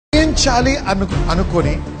జయించాలి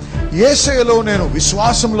అనుకొని యేసయ్యలో నేను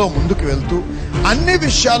విశ్వాసంలో ముందుకు వెళ్తూ అన్ని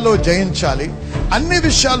విషయాల్లో జయించాలి, అన్ని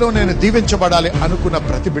విషయాల్లో నేను దీవించబడాలి అనుకున్న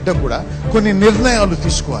ప్రతి బిడ్డ కూడా కొన్ని నిర్ణయాలు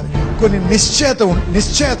తీసుకోవాలి. కొన్ని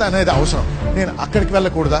నిశ్చయత అనేది అవసరం. నేను అక్కడికి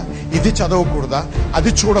వెళ్ళకూడదా, ఇది చదవకూడదా,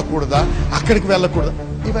 అది చూడకూడదా, అక్కడికి వెళ్ళకూడదా,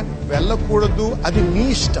 ఇవన్నీ వెళ్ళకూడదు, అది నీ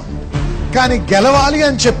ఇష్టం. కానీ గెలవాలి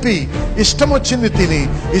అని చెప్పి ఇష్టం వచ్చింది తిని,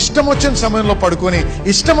 ఇష్టం వచ్చిన సమయంలో పడుకొని,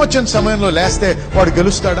 ఇష్టం వచ్చిన సమయంలో లేస్తే వాడు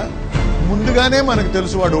గెలుస్తాడా? ముందుగానే మనకు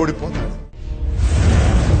తెలుసు వాడు ఓడిపోతాడు.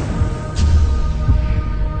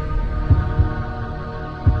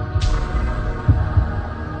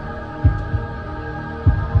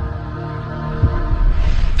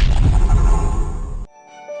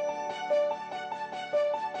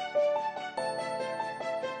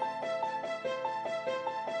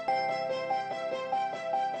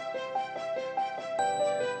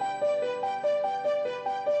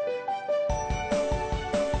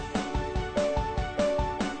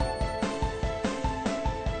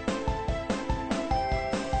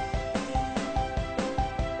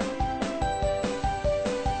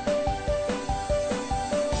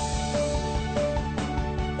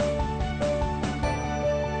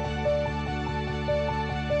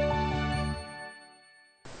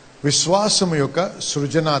 విశ్వాసము యొక్క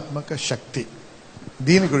సృజనాత్మక శక్తి,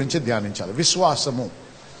 దీని గురించి ధ్యానించాలి.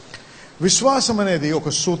 విశ్వాసం అనేది ఒక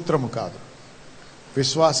సూత్రము కాదు.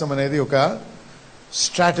 విశ్వాసం అనేది ఒక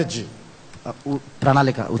స్ట్రాటజీ,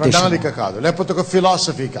 ప్రణాళిక కాదు, లేకపోతే ఒక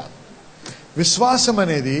ఫిలాసఫీ కాదు. విశ్వాసం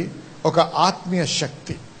అనేది ఒక ఆత్మీయ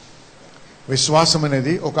శక్తి. విశ్వాసం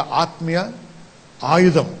అనేది ఒక ఆత్మీయ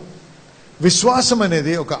ఆయుధం. విశ్వాసం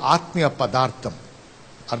అనేది ఒక ఆత్మీయ పదార్థం.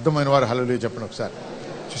 అర్థమైన వారు హల్లెలూయా చెప్పండి ఒకసారి.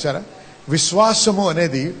 చూసారా, విశ్వాసము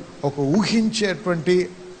అనేది ఒక ఊహించేటువంటి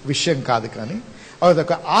విషయం కాదు, కానీ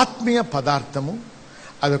అదొక ఆత్మీయ పదార్థము,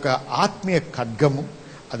 అదొక ఆత్మీయ ఖడ్గము,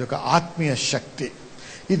 అదొక ఆత్మీయ శక్తి.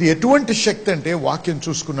 ఇది ఎటువంటి శక్తి అంటే, వాక్యం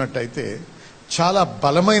చూసుకున్నట్టయితే చాలా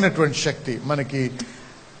బలమైనటువంటి శక్తి. మనకి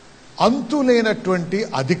అంతులేనటువంటి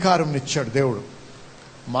అధికారం ఇచ్చాడు దేవుడు.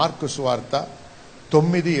 మార్కు సువార్త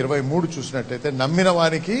 9:23 చూసినట్టయితే, నమ్మిన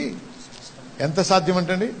వారికి ఎంత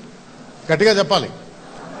సాధ్యమంటండి? గట్టిగా చెప్పాలి.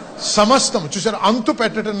 సమస్తం. చూసారు, అంతు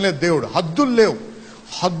పెట్టడం లేదు దేవుడు. హద్దులు లేవు.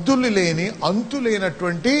 హద్దులు లేని, అంతు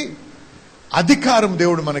లేనటువంటి అధికారం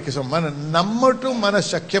దేవుడు మనకి. మన నమ్మటం మన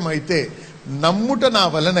శక్యమైతే, నమ్ముట నా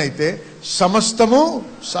వలనైతే సమస్తము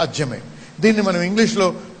సాధ్యమే. దీన్ని మనం ఇంగ్లీష్లో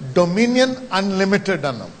డొమినియన్ అన్లిమిటెడ్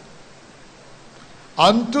అన్నాం.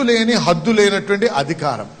 అంతు లేని, హద్దు లేనటువంటి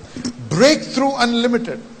అధికారం. Break through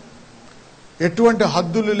unlimited. ఎటువంటి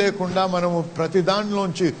హద్దులు లేకుండా మనము ప్రతి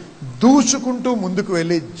దానిలోంచి దూసుకుంటూ ముందుకు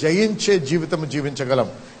వెళ్ళి జయించే జీవితం జీవించగలం.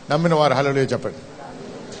 నమ్మిన వారు హల్లెలూయా చెప్పండి.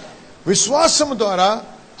 విశ్వాసము ద్వారా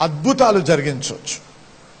అద్భుతాలు జరిగించవచ్చు.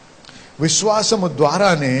 విశ్వాసము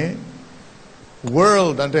ద్వారానే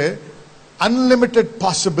వరల్డ్ అంటే అన్లిమిటెడ్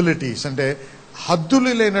పాసిబిలిటీస్, అంటే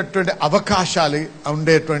హద్దులు లేనటువంటి అవకాశాలు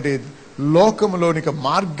ఉండేటువంటి లోకములోనికి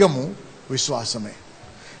మార్గము విశ్వాసమే.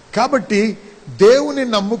 కాబట్టి దేవుని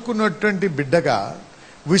నమ్ముకున్నటువంటి బిడ్డగా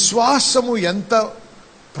విశ్వాసము ఎంత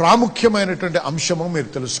ప్రాముఖ్యమైనటువంటి అంశమో మీరు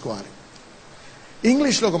తెలుసుకోవాలి.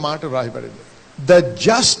 ఇంగ్లీష్లో ఒక మాట రాయబడింది, the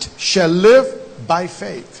just shall live by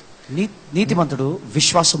faith. నీతిమంతుడు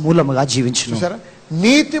విశ్వాస మూలముగా జీవించును. చూసారా,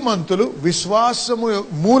 నీతిమంతులు విశ్వాసము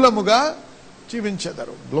మూలముగా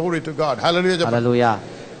జీవించెదరు. Glory to God. హల్లెలూయా.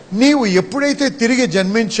 నీవు ఎప్పుడైతే తిరిగి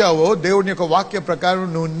జన్మించావో దేవుని యొక్క వాక్య ప్రకారం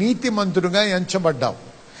నువ్వు నీతిమంతుడుగా ఎంచబడ్డావు.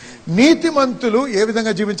 నీతిమంతులు ఏ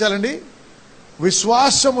విధంగా జీవించాలండి?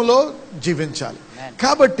 విశ్వాసములో జీవించాలి.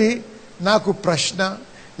 కాబట్టి నాకు ప్రశ్న,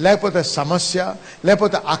 లేకపోతే సమస్య,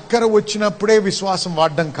 లేకపోతే అక్కర వచ్చినప్పుడే విశ్వాసం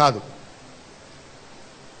వాడడం కాదు,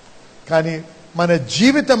 కానీ మన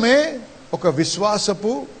జీవితమే ఒక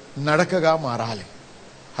విశ్వాసపు నడకగా మారాలి.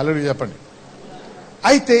 హల్లెలూయా చెప్పండి.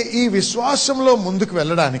 అయితే ఈ విశ్వాసంలో ముందుకు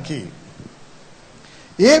వెళ్ళడానికి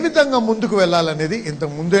ఏ విధంగా ముందుకు వెళ్ళాలనేది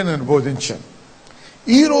ఇంతకు ముందే నేను బోధించాను.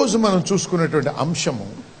 ఈరోజు మనం చూసుకునేటువంటి అంశము,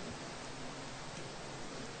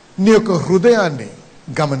 నీ యొక్క హృదయాన్ని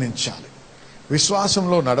గమనించాలి.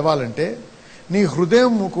 విశ్వాసంలో నడవాలంటే నీ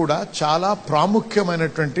హృదయం కూడా చాలా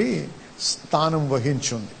ప్రాముఖ్యమైనటువంటి స్థానం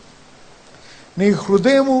వహించింది. నీ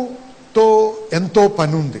హృదయముతో ఎంతో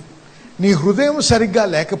పని ఉంది. నీ హృదయం సరిగ్గా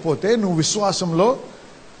లేకపోతే నువ్వు విశ్వాసంలో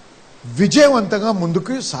విజయవంతంగా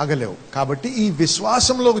ముందుకు సాగలేవు. కాబట్టి ఈ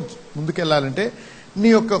విశ్వాసంలో ముందుకెళ్ళాలంటే నీ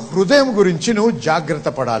యొక్క హృదయం గురించి నువ్వు జాగ్రత్త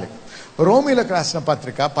పడాలి. రోమీలకు రాసిన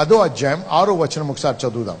పత్రిక 10వ అధ్యాయం 6వ వచనం ఒకసారి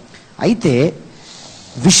చదువుదాం. అయితే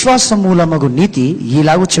విశ్వాస మూలమగు నీతి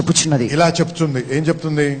ఇలాగూ చెప్పుచున్నది. ఇలా చెప్తుంది. ఏం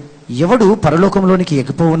చెప్తుంది? ఎవడు పరలోకంలోనికి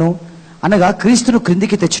ఎక్కిపోవును, అనగా క్రీస్తును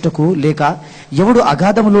క్రిందికి తెచ్చుటకు, లేక ఎవడు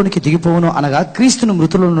అగాధములోనికి దిగిపోవును అనగా క్రీస్తును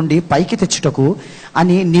మృతుల నుండి పైకి తెచ్చుటకు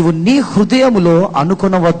అని నీవు నీ హృదయములో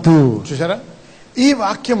అనుకొనవద్దు. చూసారా, ఈ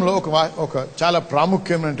వాక్యంలో ఒక చాలా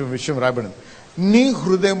ప్రాముఖ్యమైన విషయం రాయబడింది. నీ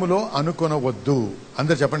హృదయములో అనుకొనవద్దు.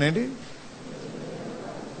 అందరు చెప్పండి, ఏంటి?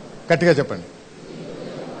 గట్టిగా చెప్పండి.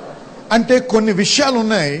 అంటే కొన్ని విషయాలు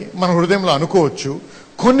ఉన్నాయి మన హృదయంలో అనుకోవచ్చు,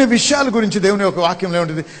 కొన్ని విషయాల గురించి దేవుని యొక్క వాక్యంలో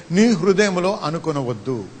ఏముంటుంది? నీ హృదయంలో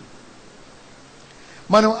అనుకొనవద్దు.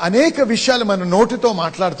 మనం అనేక విషయాలు మన నోటితో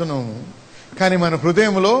మాట్లాడుతున్నాము, కానీ మన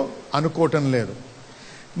హృదయంలో అనుకోవటం లేదు.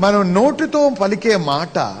 మనం నోటితో పలికే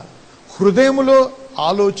మాట హృదయంలో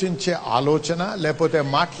ఆలోచించే ఆలోచన లేకపోతే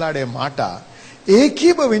మాట్లాడే మాట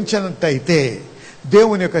ఏకీభవించినట్టయితే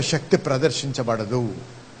దేవుని యొక్క శక్తి ప్రదర్శించబడదు.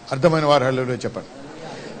 అర్థమైన వారు హల్లెలూయా చెప్పండి.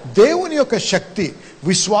 దేవుని యొక్క శక్తి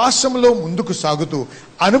విశ్వాసంలో ముందుకు సాగుతూ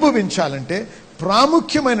అనుభవించాలంటే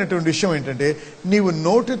ప్రాముఖ్యమైనటువంటి విషయం ఏంటంటే, నీవు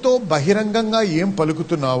నోటితో బహిరంగంగా ఏం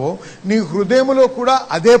పలుకుతున్నావో నీ హృదయంలో కూడా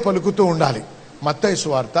అదే పలుకుతూ ఉండాలి. మత్తయి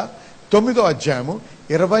సువార్త 9వ అధ్యాయము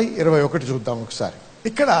 20-21 చూద్దాం ఒకసారి.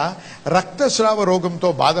 ఇక్కడ రక్తస్రావ రోగంతో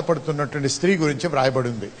బాధపడుతున్నటువంటి స్త్రీ గురించి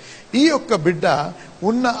వ్రాయబడింది. ఈ యొక్క బిడ్డ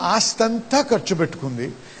ఉన్న ఆస్తంతా ఖర్చు పెట్టుకుంది.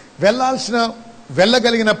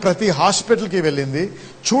 వెళ్ళగలిగిన ప్రతి హాస్పిటల్కి వెళ్ళింది,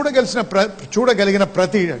 చూడగలిగిన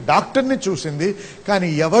ప్రతి డాక్టర్ని చూసింది, కానీ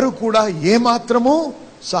ఎవరు కూడా ఏమాత్రమూ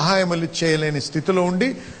సహాయములు చేయలేని స్థితిలో ఉండి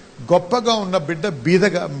గొప్పగా ఉన్న బిడ్డ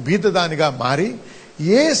బీదదానిగా మారి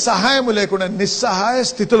ఏ సహాయము లేకుండా నిస్సహాయ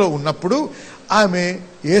స్థితిలో ఉన్నప్పుడు ఆమె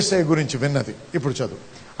యేసయ్య గురించి విన్నది. ఇప్పుడు చదువు.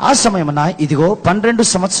 ఆ సమయమున ఇదిగో 12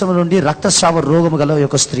 సంవత్సరముల నుండి రక్తస్రావ రోగము గల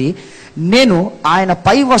ఒక స్త్రీ, నేను ఆయన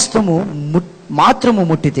పై వస్త్రము మాత్రము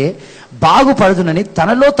ముట్టితే బాగుపడుదునని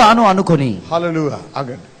తనలో తాను అనుకొని. హల్లెలూయా.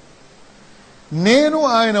 ఆగండి. నేను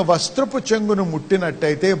ఆయన వస్త్రపు చెంగును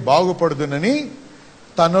ముట్టినట్టయితే బాగుపడుదునని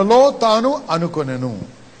తనలో తాను అనుకొనెను.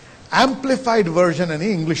 యాంప్లిఫైడ్ వర్జన్ అని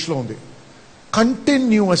ఇంగ్లీష్లో ఉంది.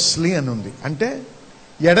 కంటిన్యూస్లీ అని ఉంది. అంటే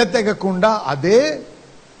ఎడతెగకుండా అదే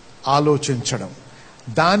ఆలోచించడం,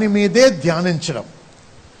 దాని మీదే ధ్యానించడం.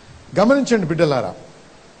 గమనించండి బిడ్డలారా,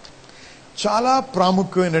 చాలా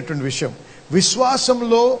ప్రాముఖ్యమైనటువంటి విషయం.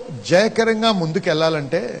 విశ్వాసంలో జయకరంగా ముందుకు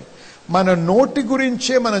వెళ్ళాలంటే మన నోటి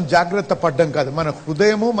గురించే మనం జాగ్రత్త పడ్డం కాదు, మన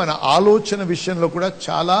హృదయము మన ఆలోచన విషయంలో కూడా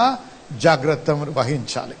చాలా జాగ్రత్త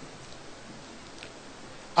వహించాలి.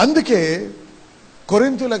 అందుకే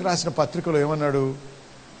కొరింథీయులకు రాసిన పత్రికలో ఏమన్నాడు?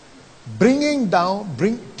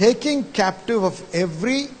 Taking captive of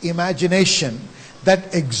every imagination that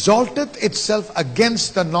exalteth itself against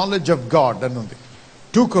the knowledge of God అని ఉంది.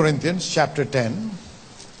 2 Corinthians chapter 10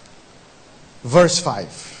 verse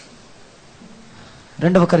 5.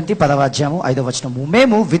 2 కొరింథీ 10వ అధ్యాయము 5వ వచనము,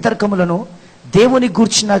 మేము వితర్కములను దేవుని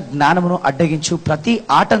గూర్చిన జ్ఞానమును అడ్డగించు ప్రతి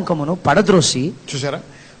ఆటంకమును పడద్రోసి. చూసారా,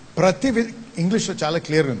 ఇంగ్లీష్ లో చాలా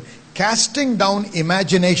క్లియర్ ఉంది. Casting down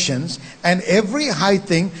imaginations and every high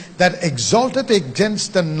thing that exalteth against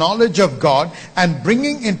the knowledge of God, and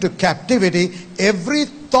bringing into captivity every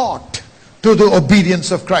thought to the obedience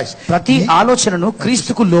of Christ. ప్రతి ఆలోచనను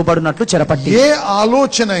క్రీస్తుకు లోబడినట్లు చెరపట్టి. ఏ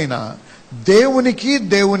ఆలోచనైనా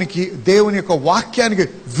దేవుని యొక్క వాక్యానికి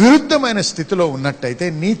విరుద్ధమైన స్థితిలో ఉన్నట్టయితే,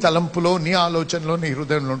 నీ తలంపులో, నీ ఆలోచనలో, నీ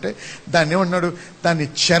హృదయంలో ఉంటే దాన్ని ఏమన్నాడు? దాన్ని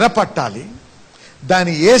చెరపట్టాలి,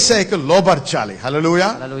 దాని యేసయ్యకు లోబర్చాలి.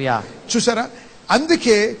 హల్లెలూయా. చూసారా,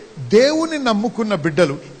 అందుకే దేవుని నమ్ముకున్న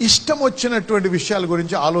బిడ్డలు ఇష్టం వచ్చినటువంటి విషయాల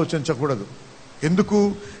గురించి ఆలోచించకూడదు. ఎందుకు?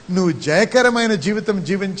 నువ్వు జయకరమైన జీవితం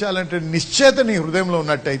జీవించాలంటే నిశ్చయత నీ హృదయంలో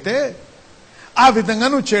ఉన్నట్టయితే ఆ విధంగా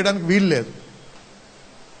నువ్వు చేయడానికి వీల్లేదు.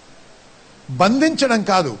 బంధించడం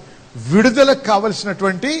కాదు, విడుదలకు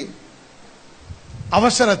కావలసినటువంటి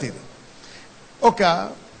అవసరత ఇది. ఒక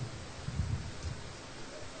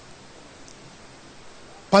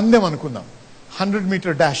పందెం అనుకుందాం, 100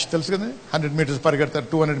 మీటర్ డాష్ తెలుసు కదా, 100 మీటర్స్ పరిగెడతారు,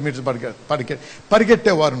 200 మీటర్స్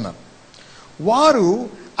పరిగెట్టేవారు ఉన్నారు. వారు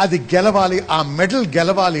అది గెలవాలి, ఆ మెడల్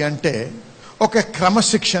గెలవాలి అంటే ఒక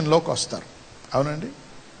క్రమశిక్షణలోకి వస్తారు. అవునండి,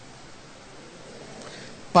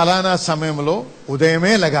 పలానా సమయంలో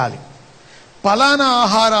ఉదయమే లెగాలి, పలానా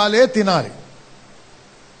ఆహారాలే తినాలి,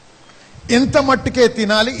 ఇంత మట్టుకే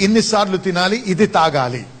తినాలి, ఇన్నిసార్లు తినాలి, ఇది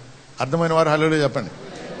తాగాలి. అర్థమైన వారు హల్లెలూయా చెప్పండి.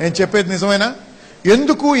 నేను చెప్పేది నిజమేనా?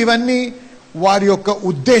 ఎందుకు ఇవన్నీ? వారి యొక్క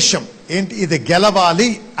ఉద్దేశం ఏంటి? ఇది గెలవాలి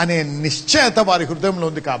అనే నిశ్చయత వారి హృదయంలో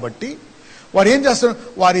ఉంది. కాబట్టి వారు ఏం చేస్తారు?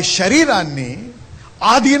 వారి శరీరాన్ని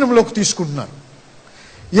ఆధీనంలోకి తీసుకుంటున్నారు.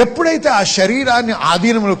 ఎప్పుడైతే ఆ శరీరాన్ని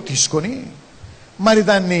ఆధీనంలోకి తీసుకొని మరి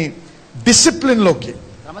దాన్ని డిసిప్లిన్లోకి,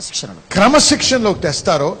 క్రమశిక్షణలోకి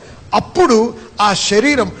తెస్తారో అప్పుడు ఆ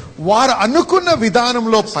శరీరం వారు అనుకున్న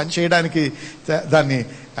విధానంలో పనిచేయడానికి దాన్ని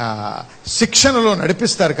శిక్షణలో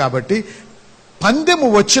నడిపిస్తారు. కాబట్టి పందెము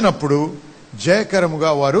వచ్చినప్పుడు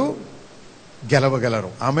జయకరముగా వారు గెలవగలరు.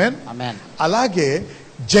 ఆమేన్. ఆమేన్. అలాగే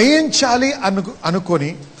జయించాలి అనుకొని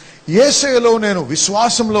యేసయ్యలో నేను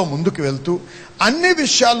విశ్వాసంలో ముందుకు వెళ్తూ అన్ని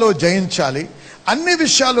విషయాల్లో జయించాలి, అన్ని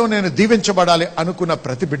విషయాల్లో నేను దీవించబడాలి అనుకున్న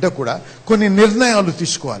ప్రతి బిడ్డ కూడా కొన్ని నిర్ణయాలు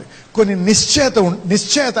తీసుకోవాలి. కొన్ని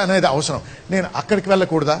నిశ్చయత అనేది అవసరం. నేను అక్కడికి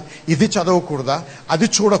వెళ్ళకూడదా, ఇది చదవకూడదా, అది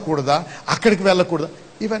చూడకూడదా, అక్కడికి వెళ్ళకూడదా,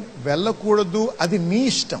 ఇవన్నీ వెళ్ళకూడదు, అది నీ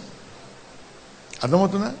ఇష్టం.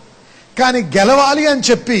 అర్థమవుతుందా? కానీ గెలవాలి అని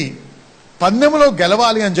చెప్పి, పందెంలో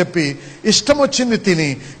గెలవాలి అని చెప్పి ఇష్టం వచ్చింది తిని,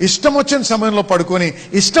 ఇష్టం వచ్చిన సమయంలో పడుకొని,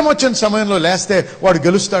 ఇష్టం వచ్చిన సమయంలో లేస్తే వాడు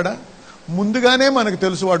గెలుస్తాడా? ముందుగానే మనకు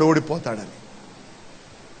తెలుసు వాడు ఓడిపోతాడని.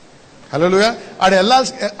 హల్లెలూయా. ఆడు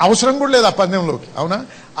వెళ్ళాల్సి అవసరం కూడా లేదు ఆ పందెంలోకి. అవునా?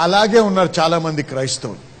 అలాగే ఉన్నారు చాలా మంది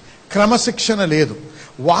క్రైస్తవులు. క్రమశిక్షణ లేదు,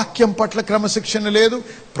 వాక్యం పట్ల క్రమశిక్షణ లేదు,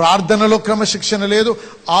 ప్రార్థనలో క్రమశిక్షణ లేదు,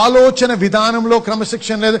 ఆలోచన విధానంలో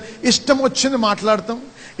క్రమశిక్షణ లేదు. ఇష్టం వచ్చింది మాట్లాడతాం,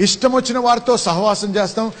 ఇష్టం వచ్చిన వారితో సహవాసం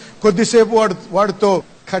చేస్తాం, కొద్దిసేపు వాడితో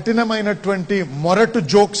కఠినమైనటువంటి మొరటు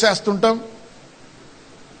జోక్స్ వేస్తుంటాం.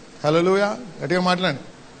 హల్లెలూయా. గట్టిగా మాట్లాడండి.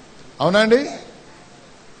 అవునా అండి?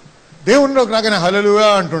 దేవునిలోకి రాగానే హల్లెలూయా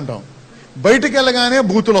అంటుంటాం, బయటికి వెళ్ళగానే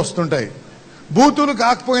బూతులు వస్తుంటాయి. బూతులు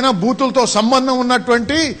కాకపోయినా బూతులతో సంబంధం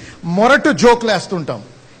ఉన్నటువంటి మొరటు జోకులు వేస్తుంటాం.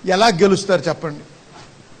 ఎలా గెలుస్తారు చెప్పండి?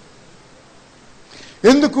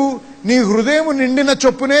 ఎందుకు? నీ హృదయం నిండిన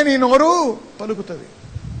చొప్పునే నీ నోరు పలుకుతుంది.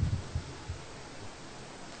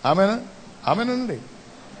 ఆమెనా? ఆమెనండి.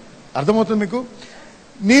 అర్థమవుతుంది మీకు?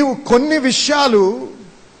 నీవు కొన్ని విషయాలు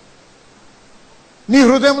నీ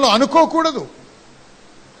హృదయంలో అనుకోకూడదు.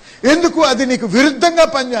 ఎందుకు? అది నీకు విరుద్ధంగా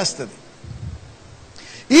పనిచేస్తుంది.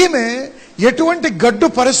 ఈమె ఎటువంటి గడ్డు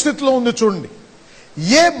పరిస్థితిలో ఉంది చూడండి.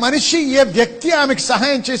 ఏ మనిషి, ఏ వ్యక్తి ఆమెకు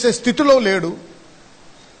సహాయం చేసే స్థితిలో లేడు.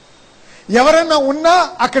 ఎవరైనా ఉన్నా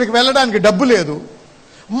అక్కడికి వెళ్ళడానికి డబ్బు లేదు,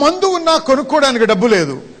 మందు ఉన్నా కొనుక్కోవడానికి డబ్బు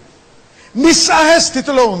లేదు, నిస్సహాయ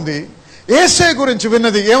స్థితిలో ఉంది. యేసయ్య గురించి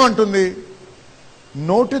విన్నది ఏమంటుంది?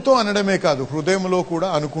 నోటితో అనడమే కాదు, హృదయంలో కూడా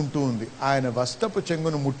అనుకుంటూ ఉంది, ఆయన వస్త్రపు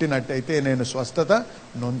చెంగును ముట్టినట్టయితే నేను స్వస్థత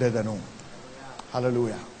నొందెదను.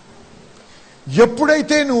 హల్లెలూయా.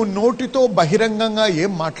 ఎప్పుడైతే నువ్వు నోటితో బహిరంగంగా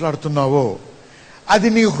ఏం మాట్లాడుతున్నావో అది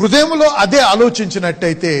నీ హృదయంలో అదే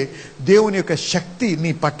ఆలోచించినట్టయితే దేవుని యొక్క శక్తి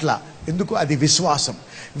నీ పట్ల. ఎందుకు? అది విశ్వాసం.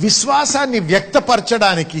 విశ్వాసాన్ని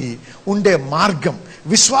వ్యక్తపరచడానికి ఉండే మార్గం.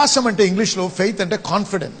 విశ్వాసం అంటే ఇంగ్లీష్లో ఫెయిత్ అంటే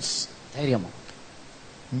కాన్ఫిడెన్స్, ధైర్యం,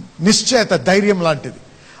 నిశ్చయత, ధైర్యం లాంటిది.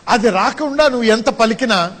 అది రాకుండా నువ్వు ఎంత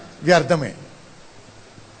పలికినా వ్యర్థమే.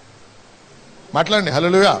 మాట్లాడండి.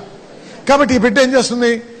 హల్లెలూయా. కాబట్టి ఈ బిడ్డ ఏం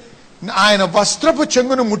చేస్తుంది? ఆయన వస్త్రపు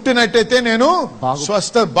చెంగును ముట్టినట్టయితే నేను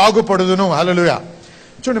బాగుపడుదును. హల్లెలూయా.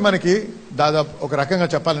 చూడండి, మనకి దాదాపు ఒక రకంగా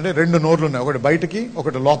చెప్పాలంటే రెండు నోర్లు ఉన్నాయి, ఒకటి బయటికి,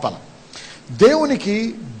 ఒకటి లోపల. దేవునికి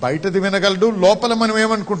బయటది వినగలడు, లోపల మనం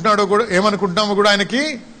ఏమనుకుంటున్నామో కూడా ఆయనకి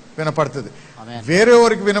వినపడుతుంది. వేరే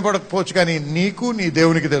ఎవరికి వినపడకపోవచ్చు, కానీ నీకు నీ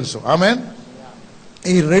దేవునికి తెలుసు. ఆమేన్.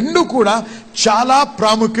 ఈ రెండు కూడా చాలా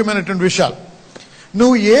ప్రాముఖ్యమైనటువంటి విషయాలు.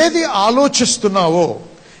 నువ్వు ఏది ఆలోచిస్తున్నావో,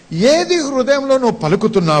 ఏది హృదయంలో నువ్వు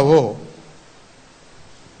పలుకుతున్నావో,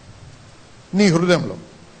 నీ హృదయంలో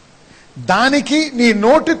దానికి నీ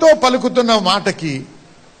నోటితో పలుకుతున్న మాటకి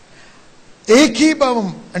ఏకీభావం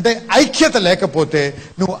అంటే ఐక్యత లేకపోతే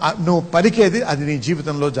నువ్వు పలికేది అది నీ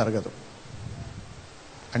జీవితంలో జరగదు.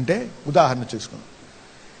 అంటే ఉదాహరణ చేసుకున్నాం,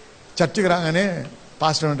 చర్చికి రాగానే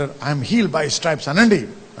పాస్టర్ అంటారు ఐఎమ్ హీల్ బై స్ట్రైప్స్ అనండి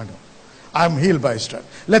అంటారు. I'm heal by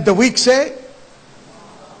stripes. Let the week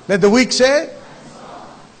సే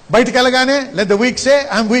బయటికి వెళ్ళగానే let the week say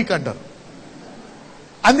I'm week అంటారు.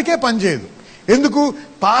 అందుకే పనిచేయదు. ఎందుకు?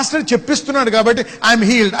 పాస్టర్ చెప్పిస్తున్నాడు కాబట్టి ఐఎమ్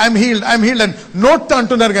హీల్డ్ అని నోట్తో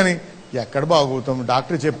అంటున్నారు, కానీ ఎక్కడ బాగుతాం?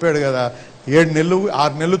 డాక్టర్ చెప్పాడు కదా, 7 నెలలు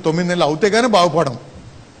 6 నెలలు 9 నెలలు అవుతే కానీ బాగుపడం.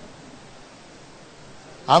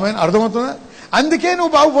 ఆమె అర్థమవుతుందా? అందుకే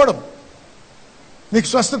నువ్వు బాగుపడం, నీకు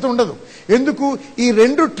స్వస్థత ఉండదు. ఎందుకు? ఈ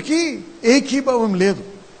రెండుకి ఏకీభావం లేదు,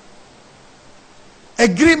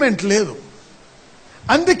 అగ్రిమెంట్ లేదు.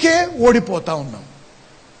 అందుకే ఓడిపోతా ఉన్నాం.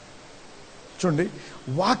 చూడండి,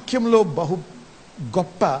 వాక్యంలో బహు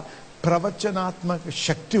గొప్ప ప్రవచనాత్మక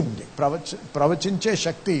శక్తి ఉంది. ప్రవచించే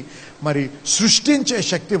శక్తి, మరి సృష్టించే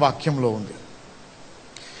శక్తి వాక్యంలో ఉంది.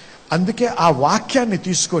 అందుకే ఆ వాక్యాన్ని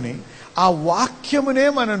తీసుకొని ఆ వాక్యమునే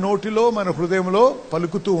మన నోటిలో, మన హృదయంలో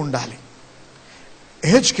పలుకుతూ ఉండాలి.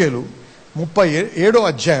 హెచ్కేలు 37వ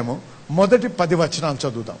అధ్యాయము మొదటి 10 వచనాలు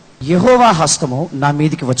చదువుతాం. యెహోవా హస్తము నా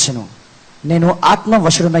మీదికి వచ్చెను, నేను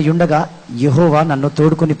ఆత్మవశుడనై ఉండగా యెహోవా నన్ను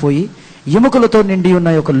తోడుకొని పోయి ఎముకలతో నిండి ఉన్న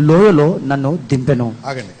ఒక లోయలో నన్ను దింపెను.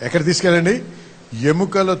 ఆగండి, ఎక్కడ తీసుకెళ్ళండి?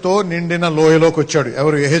 ఎముకలతో నిండిన లోయలోకి వచ్చాడు.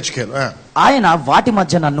 ఎవరు? యెహెజ్కేలు. ఆయన వాటి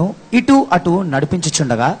మధ్య నన్ను ఇటు అటు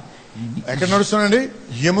నడిపించుచుండగా. ఎక్కడ నడుస్తున్నాడండి?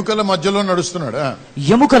 ఎముకల మధ్యలో నడుస్తున్నాడు.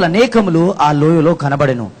 ఎముకల అనేకములు ఆ లోయలో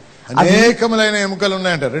కనబడెను. అనేకములైన ఎముకలు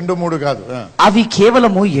ఉన్నాయంట, 2-3 కాదు. అవి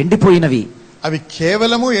కేవలము ఎండిపోయినవి. అవి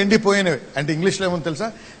కేవలము ఎండిపోయినవి అంటే ఇంగ్లీష్లో ఏముంది తెలుసా?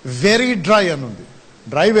 వెరీ డ్రై అని ఉంది.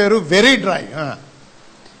 డ్రై వేరు, వెరీ డ్రై.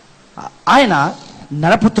 ఆయన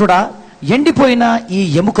నరపుత్రుడా, ఎండిపోయిన ఈ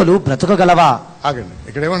ఎముకలు బ్రతకగలవా? ఆగండి,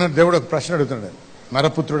 ఇక్కడ ఏమన్నాడు దేవుడు? ఒక ప్రశ్న అడుగుతున్నాడు.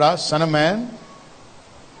 నరపుత్రుడా, son of man,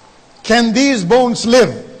 can these bones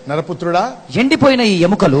live? నరపుత్రుడా, ఎండిపోయిన ఈ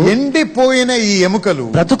ఎముకలు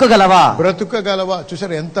బ్రతుకగలవా?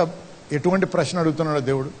 చూసారు ఎటువంటి ప్రశ్న అడుగుతున్నాడో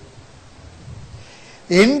దేవుడు.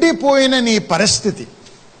 ఎండిపోయిన నీ పరిస్థితి,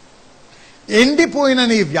 ఎండిపోయిన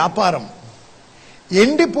నీ వ్యాపారం,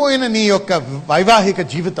 ఎండిపోయిన నీ యొక్క వైవాహిక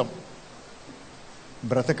జీవితం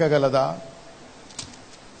బ్రతకగలదా?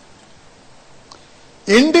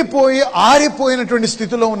 ఎండిపోయి ఆరిపోయినటువంటి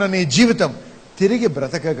స్థితిలో ఉన్న నీ జీవితం తిరిగి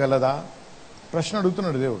బ్రతకగలదా? ప్రశ్న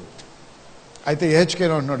అడుగుతున్నాడు దేవుడు. అయితే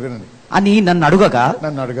యెహెజ్కేలు అంటున్నాడు, వినండి. అని నన్ను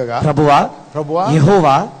అడుగగా ప్రభువా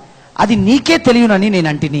యెహోవా, అది నీకే తెలియనని నేను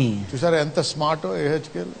అంటిని. చూసారా ఎంత స్మార్టో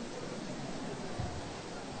యెహెజ్కేలు.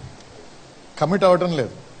 కమిట్ అవ్వటం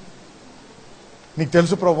లేదు. నీకు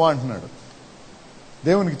తెలుసు ప్రభువా అంటున్నాడు.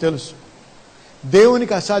 దేవునికి తెలుసు.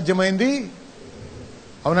 దేవునికి అసాధ్యమైంది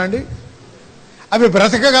అవునండి. అవి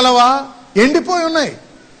బ్రతకగలవా? ఎండిపోయి ఉన్నాయి,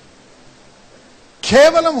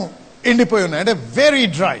 కేవలము ఎండిపోయి ఉన్నాయి, అంటే వెరీ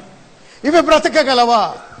డ్రై. ఇవి బ్రతకగలవా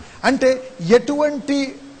అంటే ఎటువంటి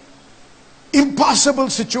ఇంపాసిబుల్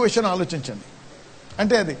సిచ్యువేషన్ ఆలోచించండి.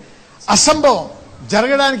 అంటే అది అసంభవం,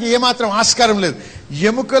 జరగడానికి ఏమాత్రం ఆస్కారం లేదు.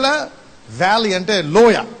 ఎముకల వ్యాలీ అంటే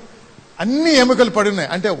లోయ, అన్ని ఎముకలు పడి ఉన్నాయి.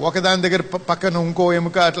 అంటే ఒకదాని దగ్గర పక్కన ఇంకో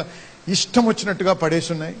ఎముక అట్లా ఇష్టం వచ్చినట్టుగా పడేసి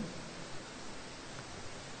ఉన్నాయి.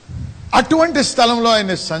 అటువంటి స్థలంలో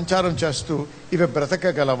ఆయన సంచారం చేస్తూ ఇవి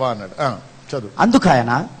బ్రతకగలవా అన్నాడు. చదువు.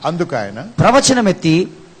 అందుకాయన ప్రవచనం ఎత్తి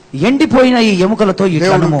ఎండిపోయిన ఈ ఎముకలతో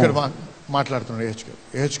మాట్లాడుతున్నాడు.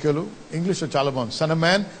 యెహెజ్కేలు ఇంగ్లీష్లో చాలా బాగుంది. సన్ ఆఫ్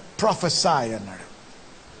మ్యాన్, ప్రొఫెసై అన్నాడు.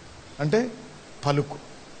 అంటే పలుకు,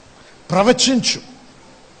 ప్రవచించు,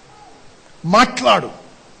 మాట్లాడు.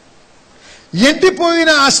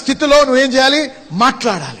 ఎండిపోయిన ఆ స్థితిలో నువ్వేం చేయాలి?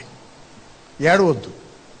 మాట్లాడాలి. ఏడవద్దు,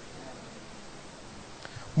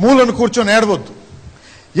 మూలను కూర్చొని ఏడవద్దు.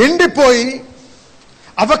 ఎండిపోయి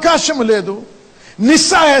అవకాశం లేదు,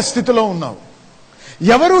 నిస్సహాయ స్థితిలో ఉన్నావు.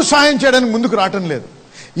 ఎవరూ సాయం చేయడానికి ముందుకు రావటం లేదు.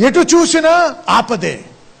 ఎటు చూసినా ఆపదే.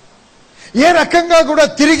 ఏ రకంగా కూడా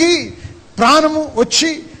తిరిగి ప్రాణము వచ్చి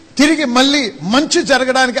తిరిగి మళ్ళీ మంచి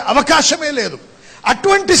జరగడానికి అవకాశమే లేదు.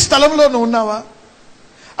 అటువంటి స్థలంలో నువ్వు ఉన్నావా?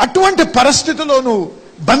 అటువంటి పరిస్థితిలో నువ్వు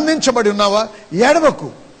బంధించబడి ఉన్నావా? ఏడవకు.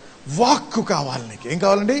 వాక్కు కావాలి నీకు. ఏం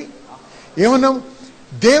కావాలండి? ఏమన్నాం?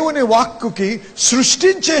 దేవుని వాక్కుకి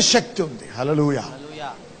సృష్టించే శక్తి ఉంది. హల్లెలూయా.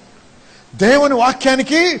 దేవుని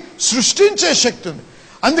వాక్యానికి సృష్టించే శక్తి ఉంది.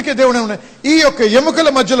 అందుకే దేవుడు ఏమన్నా ఈ యొక్క ఎముకల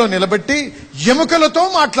మధ్యలో నిలబెట్టి ఎముకలతో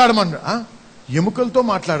మాట్లాడమన్నా. ఎముకలతో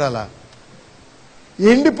మాట్లాడాలా?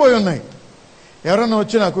 ఎండిపోయి ఉన్నాయి. ఎవరన్నా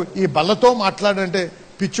వచ్చి నాకు ఈ బల్లతో మాట్లాడంటే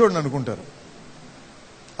పిచ్చోడిని అనుకుంటారు.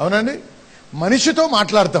 అవునండి. మనిషితో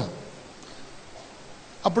మాట్లాడతాం,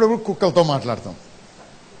 అప్పుడప్పుడు కుక్కలతో మాట్లాడతాం.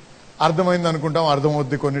 అర్థమైంది అనుకుంటాం, అర్థం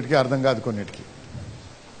అవుద్ది కొన్నిటికి, అర్థం కాదు కొన్నిటికి.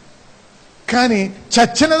 కానీ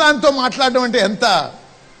చచ్చిన దాంతో మాట్లాడడం అంటే ఎంత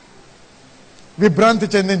విభ్రాంతి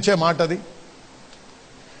చెందించే మాట అది.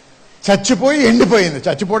 చచ్చిపోయి ఎండిపోయింది.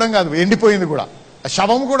 చచ్చిపోవడం కాదు, ఎండిపోయింది కూడా.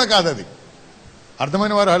 శవం కూడా కాదు అది.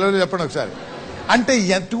 అర్థమైన వారు హలో చెప్పండి ఒకసారి. అంటే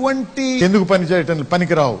ఎటువంటి ఎందుకు పని చేయటం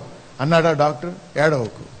పనికిరావు అన్నాడా డాక్టర్?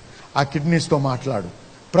 ఏడవకు. ఆ కిడ్నీస్తో మాట్లాడు,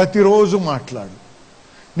 ప్రతిరోజు మాట్లాడు.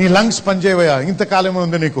 నీ లంగ్స్ పనిచేయవయా, ఇంతకాలమే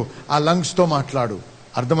ఉంది నీకు, ఆ లంగ్స్తో మాట్లాడు.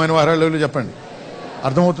 అర్థమైన వారు హలో చెప్పండి.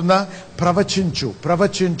 అర్థమవుతుందా? ప్రవచించు,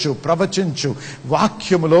 ప్రవచించు, ప్రవచించు.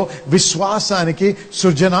 వాక్యములో విశ్వాసానికి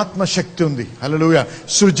సృజనాత్మ శక్తి ఉంది. హల్లెలూయా.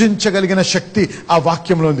 సృజించగలిగిన శక్తి ఆ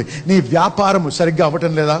వాక్యంలో ఉంది. నీ వ్యాపారం సరిగ్గా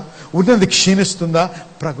అవ్వటం లేదా? ఉన్నది క్షీణిస్తుందా?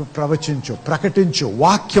 ప్రవచించు, ప్రకటించు,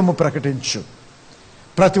 వాక్యము ప్రకటించు.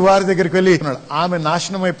 ప్రతి వారి దగ్గరికి వెళ్ళి ఆమె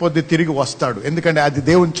నాశనం అయిపోద్ది, తిరిగి వస్తాడు. ఎందుకంటే అది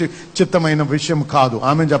దేవుని చిత్తమైన విషయం కాదు.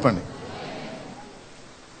 ఆమె చెప్పండి.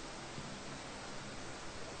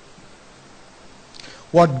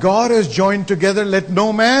 What God has joined together, let no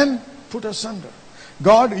man put asunder.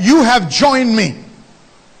 God, you have joined me.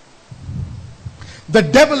 The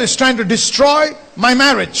devil is trying to destroy my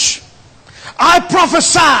marriage. I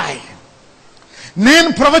prophesy. నేను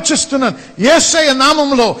ప్రవచిస్తున్నాను. యేసయ్య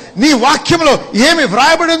నామములో నీ వాక్యంలో ఏమి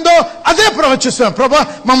వ్రాయబడిందో అదే ప్రవచిస్తున్నాను. ప్రభువా,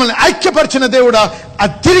 మమ్మల్ని ఐక్యపరిచిన దేవుడా,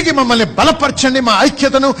 అది తిరిగి మమ్మల్ని బలపరచండి. మా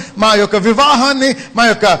ఐక్యతను, మా యొక్క వివాహాన్ని, మా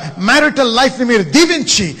యొక్క మ్యారిటల్ లైఫ్ ని మీరు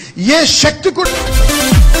దీవించి ఏ శక్తి కూడా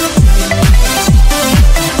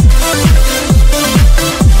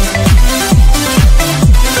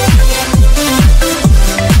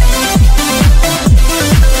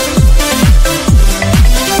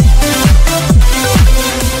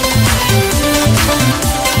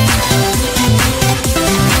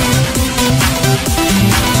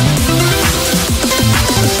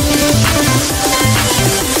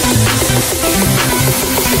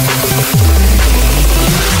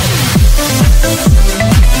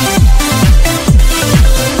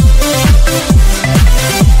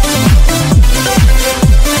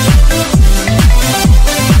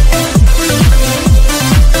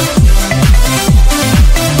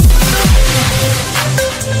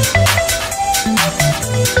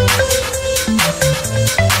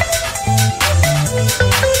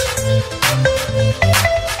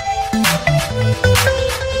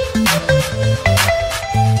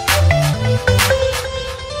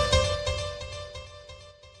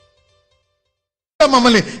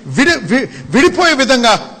మమ్మల్ని విడిపోయే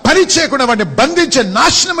విధంగా పని చేయకుండా వాడిని బంధించి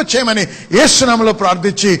నాశనము చేయమని యేసు నామములో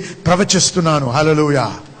ప్రార్థించి ప్రవచిస్తున్నాను. హల్లెలూయా.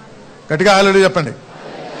 గట్టిగా హల్లెలూయా చెప్పండి.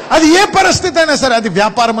 అది ఏ పరిస్థితి అయినా సరే, అది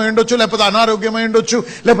వ్యాపారం అయి ఉండొచ్చు, లేకపోతే అనారోగ్యం అయి ఉండొచ్చు,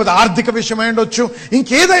 లేకపోతే ఆర్థిక విషయం అయి ఉండొచ్చు,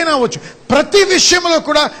 ఇంకేదైనా అవ్వచ్చు. ప్రతి విషయంలో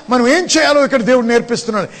కూడా మనం ఏం చేయాలో ఇక్కడ దేవుడు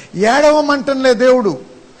నేర్పిస్తున్నాడు. ఏడవమంటంలే దేవుడు,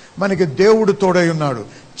 మనకి దేవుడు తోడై ఉన్నాడు.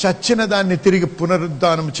 చచ్చిన దాన్ని తిరిగి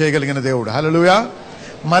పునరుద్ధానం చేయగలిగిన దేవుడు. హల్లెలూయా.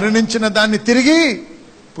 మరణించిన దాన్ని తిరిగి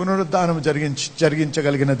పునరుద్ధానం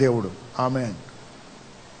జరిగించగలిగిన దేవుడు. ఆమేన్.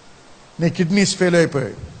 నీ కిడ్నీస్ ఫెయిల్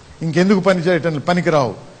అయిపోయాయి, ఇంకెందుకు పని చేయటం,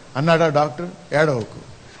 పనికిరావు అన్నాడా డాక్టర్? ఏడవకు.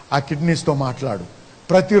 ఆ కిడ్నీస్తో మాట్లాడు,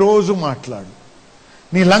 ప్రతిరోజు మాట్లాడు.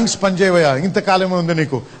 నీ లంగ్స్ పనిచేయవయా, ఇంతకాలమే ఉంది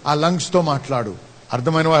నీకు, ఆ లంగ్స్తో మాట్లాడు.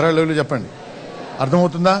 అర్థమైన వారాలు చెప్పండి.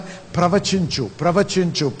 అర్థమవుతుందా? ప్రవచించు,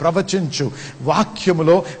 ప్రవచించు, ప్రవచించు.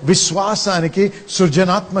 వాక్యములో విశ్వాసానికి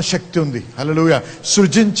సృజనాత్మ శక్తి ఉంది. హల్లెలూయా.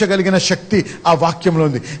 సృజించగలిగిన శక్తి ఆ వాక్యంలో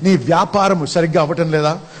ఉంది. నీ వ్యాపారం సరిగ్గా అవ్వటం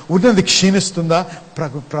లేదా, ఉన్నది క్షీణిస్తుందా,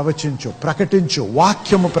 ప్రవచించు, ప్రకటించు,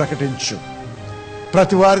 వాక్యము ప్రకటించు.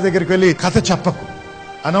 ప్రతి వారి దగ్గరికి వెళ్ళి కథ చెప్పకు.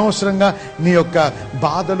 అనవసరంగా నీ యొక్క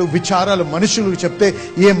బాధలు, విచారాలు మనుషులకు చెప్తే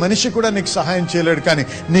ఏ మనిషి కూడా నీకు సహాయం చేయలేడు. కానీ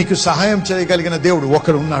నీకు సహాయం చేయగలిగిన దేవుడు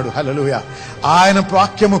ఒకడు ఉన్నాడు. హల్లెలూయా. ఆయన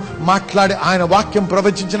వాక్యము మాట్లాడి, ఆయన వాక్యం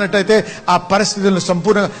ప్రవచించినట్టయితే ఆ పరిస్థితులను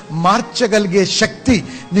సంపూర్ణంగా మార్చగలిగే శక్తి,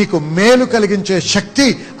 నీకు మేలు కలిగించే శక్తి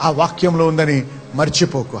ఆ వాక్యంలో ఉందని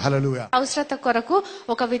మర్చిపోకు. హల్లెలూయా. అవసరత కొరకు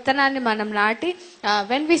ఒక విత్తనాన్ని మనం నాటి,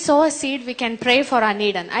 when we so seed we can pray for ఆ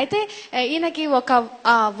నీడ్ అని. అయితే ఈయనకి ఒక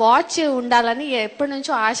వాచ్ ఉండాలని ఎప్పటి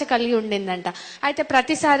నుంచో ఆశ కలిగి ఉండిందంట. అయితే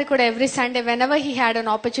ప్రతిసారి కూడా every Sunday when ever he had an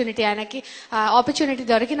opportunity, ఆయనకి ఆపర్చునిటీ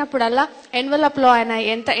దొరికినప్పుడల్లా ఎన్వలప్ లో ఆయన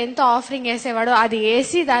ఎంత ఆఫరింగ్ వేసేవాడో అది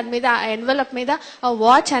వేసి దాని మీద ఎన్వలప్ మీద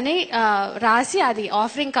వాచ్ అని రాసి అది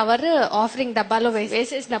ఆఫరింగ్ కవర్, ఆఫరింగ్ డబ్బాలో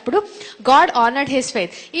వేసేసినప్పుడు గాడ్ ఆనర్డ్ హిస్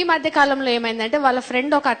ఫెయిత్. ఈ మధ్య కాలంలో ఏమైందంటే వాళ్ళ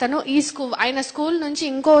ఫ్రెండ్ ఒక అతను ఆయన స్కూల్ నుంచి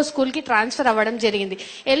ఇంకో స్కూల్ కి ట్రాన్స్ఫర్ అవ్వడం జరిగింది.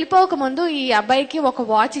 వెళ్ళిపోక ముందు ఈ అబ్బాయికి ఒక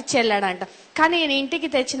వాచ్ ఇచ్చి వెళ్ళాడంట. కానీ ఈయన ఇంటికి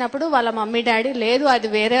తెచ్చినప్పుడు వాళ్ళ మమ్మీ డాడీ లేదు, అది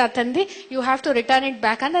వేరే అతనిది, you have to return it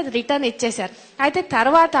back అని అది రిటర్న్ ఇచ్చేశారు. అయితే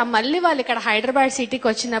తర్వాత మళ్ళీ వాళ్ళు ఇక్కడ హైదరాబాద్ సిటీకి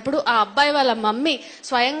వచ్చినప్పుడు ఆ అబ్బాయి వాళ్ళ మమ్మీ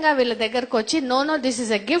స్వయంగా వీళ్ళ దగ్గరకు వచ్చి no this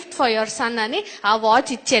is a gift for your son అని ఆ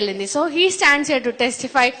watch ఇచ్చేళ్ళింది. So he stands here to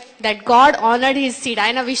testify that God honoured his seed.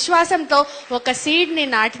 ఆయన విశ్వాసంతో ఒక సీడ్ ని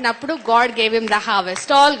నాటినప్పుడు God gave him the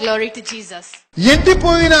harvest. All glory to Jesus.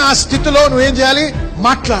 ఎండిపోయిన ఆ స్థితిలో నువ్వేం చేయాలి?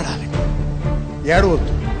 మాట్లాడాలి. ఏడవద్దు.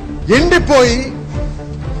 ఎండిపోయి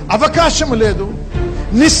అవకాశం లేదు,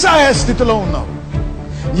 నిస్సహాయ స్థితిలో ఉన్నావు,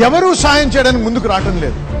 ఎవరూ సాయం చేయడానికి ముందుకు రావటం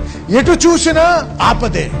లేదు, ఎటు చూసినా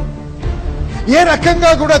ఆపదే, ఏ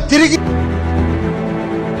రకంగా కూడా తిరిగి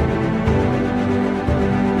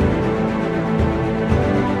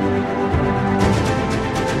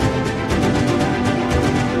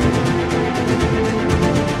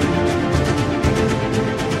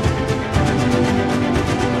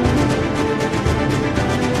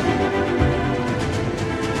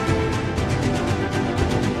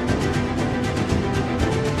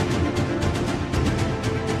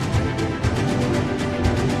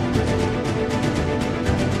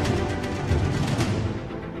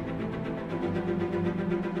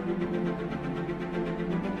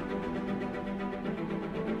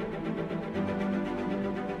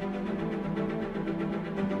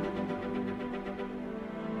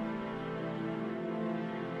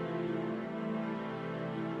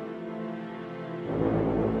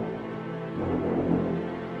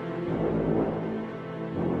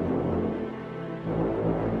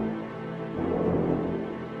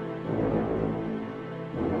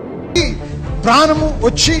ప్రాణము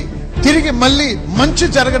వచ్చి తిరిగి మళ్ళీ మంచి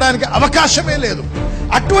జరగడానికి అవకాశమే లేదు.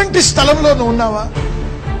 అటువంటి స్థలంలో నువ్వు ఉన్నావా?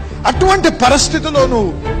 అటువంటి పరిస్థితిలో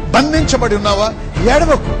నువ్వు బంధించబడి ఉన్నావా?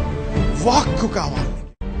 ఏడవకు, వాక్కు కావాలి.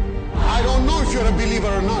 I don't know if you're a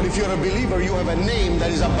believer or not. If you're a believer, you have a name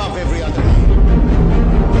that is above every other name.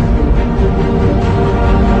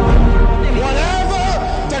 Whatever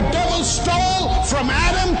the devil stole from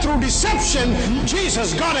Adam through deception, Jesus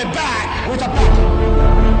got it back with a Patta.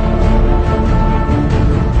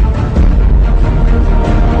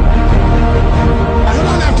 You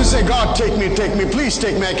don't have to say, God, take me, please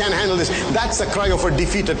take me, I can't handle this. That's the cry of a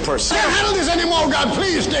defeated person. I can't handle this anymore, God,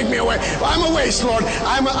 please take me away. I'm a waste, Lord.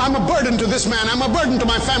 I'm a burden to this man. I'm a burden to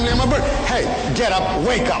my family. I'm a burden. Hey, get up,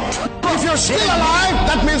 wake up. If you're still alive,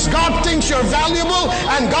 that means God thinks you're valuable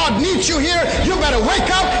and God needs you here. You better wake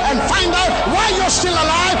up and find out why you're still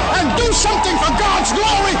alive and do something for God's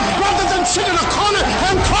glory rather than sit in a corner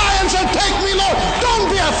and cry and say, take me, Lord. Don't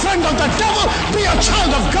be a friend of the devil. Be a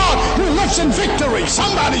child of God who lives in victory.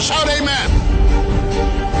 Somebody shout amen.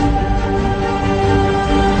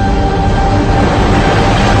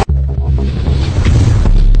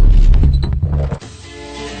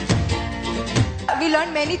 We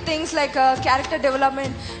learned many things like character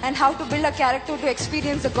development and how to build a character to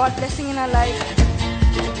experience the God blessing in our life.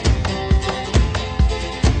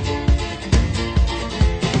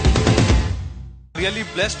 Really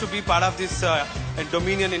blessed to be part of this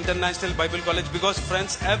Dominion International Bible College because,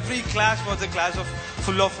 friends, every class was a class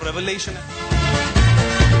full of revelation.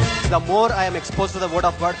 The more I am exposed to the Word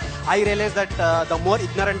of God, I realize that the more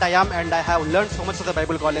ignorant I am, and I have learned so much of the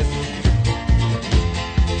Bible College.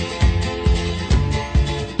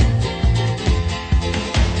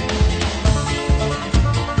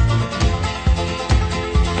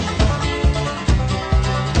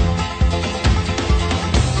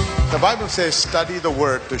 The Bible says, study the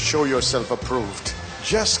word to show yourself approved.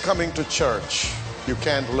 Just coming to church, you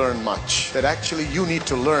can't learn much. That actually you need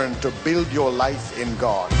to learn to build your life in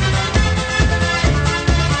God.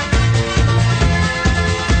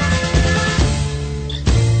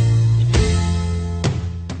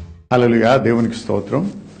 హల్లెలూయా, దేవునికి స్తోత్రం.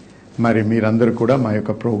 మరి మీరందరూ కూడా మా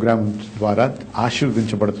యొక్క programme ద్వారా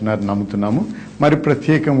ఆశీర్వదించబడుతున్నారని నమ్ముతున్నాము. మరి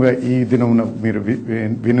ప్రత్యేకంగా ఈ దినమున మీరు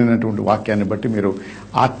వినినటువంటి వాక్యాన్ని బట్టి మీరు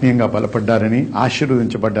ఆత్మీయంగా బలపడ్డారని,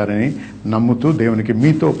 ఆశీర్వదించబడ్డారని నమ్ముతూ దేవునికి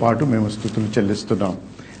మీతో పాటు మేము స్తుతులు చెల్లిస్తున్నాం.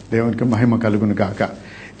 దేవునికి మహిమ కలుగును గాక.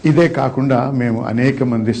 ఇదే కాకుండా మేము అనేక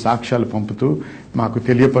మంది సాక్ష్యాలు పంపుతూ మాకు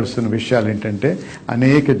తెలియపరుస్తున్న విషయాలు ఏంటంటే,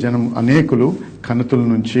 అనేకులు కణుతుల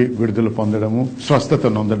నుంచి విడుదల పొందడము, స్వస్థత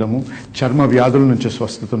నొందడము, చర్మ వ్యాధుల నుంచి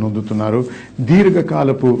స్వస్థత నొందుతున్నారు.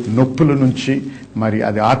 దీర్ఘకాలపు నొప్పుల నుంచి, మరి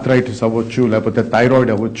అది ఆర్థరైటిస్ అవ్వచ్చు, లేకపోతే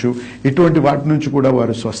థైరాయిడ్ అవ్వచ్చు, ఇటువంటి వాటి నుంచి కూడా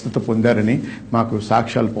వారు స్వస్థత పొందారని మాకు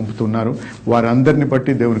సాక్ష్యాలు పంపుతున్నారు. వారందరిని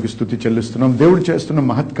బట్టి దేవునికి స్తుతి చెల్లిస్తున్నాం. దేవుడు చేస్తున్న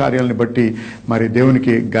మహత్కార్యాలను బట్టి మరి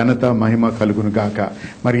దేవునికి ఘనత మహిమ కలుగును గాక.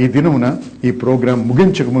 మరి ఈ దినమున ఈ ప్రోగ్రాం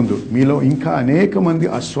ముగించక ముందు మీలో ఇంకా అనేక మంది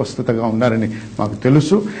అస్వస్థతగా ఉన్నారని మాకు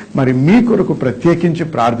తెలుసు. మరి మీ కొరకు ప్రత్యేకించి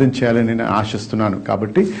ప్రార్థన చేయాలని నేను ఆశిస్తున్నాను.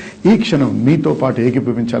 కాబట్టి ఈ క్షణం మీతో పాటు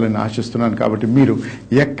ఏకీభవించాలని ఆశిస్తున్నాను. కాబట్టి మీరు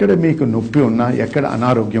ఎక్కడ మీకు నొప్పి ఉన్నా, ఎక్కడ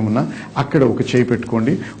అనారోగ్యం ఉన్నా అక్కడ ఒక చేయి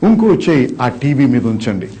పెట్టుకోండి, ఇంకో చేయి ఆ టీవీ మీద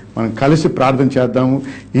ఉంచండి. మనం కలిసి ప్రార్థన చేద్దాము.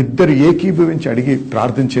 ఇద్దరు ఏకీభవించి అడిగి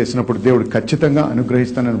ప్రార్థన చేసినప్పుడు దేవుడు ఖచ్చితంగా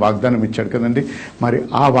అనుగ్రహిస్తానని వాగ్దానం ఇచ్చాడు కదండి. మరి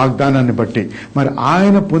ఆ వాగ్దానాన్ని బట్టి మరి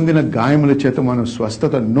ఆయన పొందిన గాయముల చేత మనం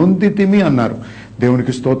స్వస్థత నొందితిమి అన్నారు.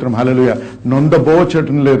 దేవునికి స్తోత్రం, హల్లెలూయా.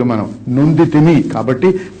 నొందబోచటం లేదు, మనం నొందితిమి. కాబట్టి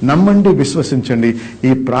నమ్మండి, విశ్వసించండి.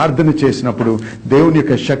 ఈ ప్రార్థన చేసినప్పుడు దేవుని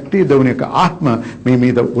యొక్క శక్తి, దేవుని యొక్క ఆత్మ మీ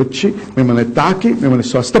మీద వచ్చి మిమ్మల్ని తాకి మిమ్మల్ని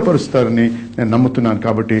స్వస్థపరుస్తారని నేను నమ్ముతున్నాను.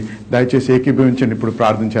 కాబట్టి దయచేసి ఏకీభవించండి. ఇప్పుడు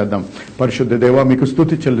ప్రార్థన చేద్దాం. పరిశుద్ధ దేవా, మీకు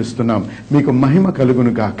స్తుతి చెల్లిస్తున్నాం. మీకు మహిమ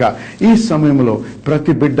కలుగును గాక. ఈ సమయంలో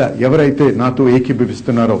ప్రతి బిడ్డ ఎవరైతే నాతో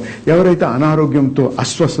ఏకీభవిస్తున్నారో, ఎవరైతే అనారోగ్యంతో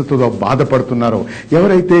అస్వస్థతతో బాధపడుతున్నారో,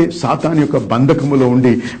 ఎవరైతే సాతాను యొక్క బంధకములో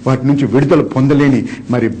ఉండి వాటి నుంచి విడుదల పొందలేని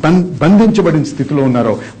మరి బంధించబడిన స్థితిలో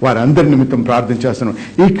ఉన్నారో వారందరి నిమిత్తం ప్రార్థన చేస్తున్నాం.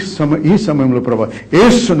 ఈ సమయంలో ప్రభా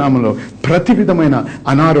యేసు నామములో ప్రతి విధమైన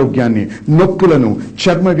అనారోగ్యాన్ని, నొప్పులను,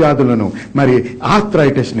 చర్మ వ్యాధులను, మరి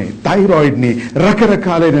ఆర్థరైటిస్ ని, థైరాయిడ్ ని,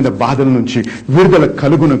 రకరకాలైన బాధల నుంచి విడుదల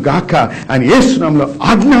కలుగును గాక అని యేసు నామములో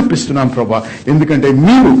ఆజ్ఞాపిస్తున్నాం ప్రభా. ఎందుకంటే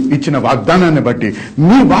మీరు ఇచ్చిన వాగ్దానాన్ని బట్టి,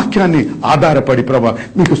 మీ వాక్యాన్ని ఆధారపడి ప్రభా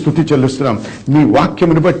మీకు స్తుతి చెల్లిస్తున్నాం. మీ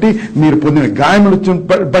వాక్యమును బట్టి, మీరు పొందిన గాయములు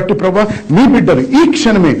బట్టి ప్రభా మీ బిడ్డలు ఈ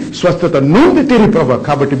క్షణమే స్వస్థత నొంది తీరి ప్రభా.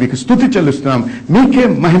 కాబట్టి మీకు స్తుతి చెల్లిస్తున్నాం. మీకే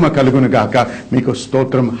మహిమ కలుగును గాక. మీకు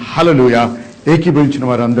స్తోత్రం. హల్లెలూయా. ఏకీభవించిన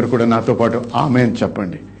వారందరూ కూడా నాతో పాటు ఆమేన్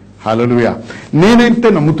చెప్పండి. హల్లెలూయా. నేనైతే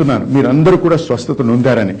నమ్ముతున్నాను మీరందరూ కూడా స్వస్థత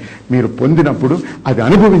నొందారని. మీరు పొందినప్పుడు, అది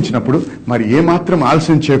అనుభవించినప్పుడు మరి ఏమాత్రం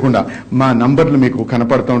ఆలస్యం చేయకుండా మా నంబర్లు మీకు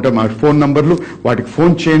కనపడుతూ ఉంటాయి, మా ఫోన్ నంబర్లు, వాటికి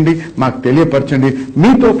ఫోన్ చేయండి, మాకు తెలియపరచండి.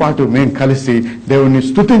 మీతో పాటు మేము కలిసి దేవుణ్ణి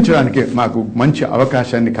స్తుతించడానికి మాకు మంచి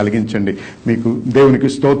అవకాశాన్ని కలిగించండి. మీకు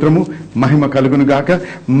దేవునికి స్తోత్రము, మహిమ కలుగును గాక.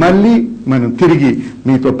 మళ్ళీ మనం తిరిగి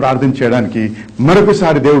మీతో ప్రార్థన చేయడానికి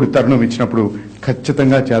మరొకసారి దేవుడు తరుణం ఇచ్చినప్పుడు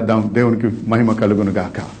ఖచ్చితంగా చేద్దాం. దేవునికి మహిమ కలుగును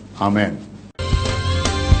గాక. ఆమేన్.